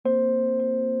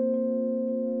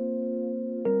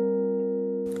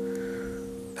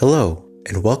Hello,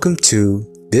 and welcome to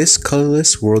This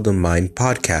Colorless World of Mine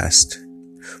podcast.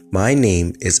 My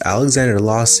name is Alexander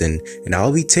Lawson, and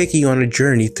I'll be taking you on a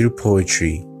journey through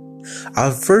poetry.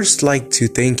 I'd first like to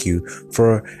thank you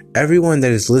for everyone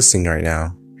that is listening right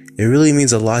now. It really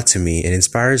means a lot to me and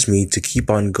inspires me to keep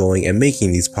on going and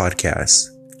making these podcasts.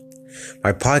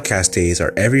 My podcast days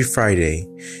are every Friday,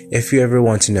 if you ever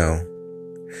want to know.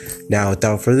 Now,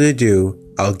 without further ado,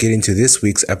 I'll get into this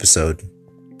week's episode.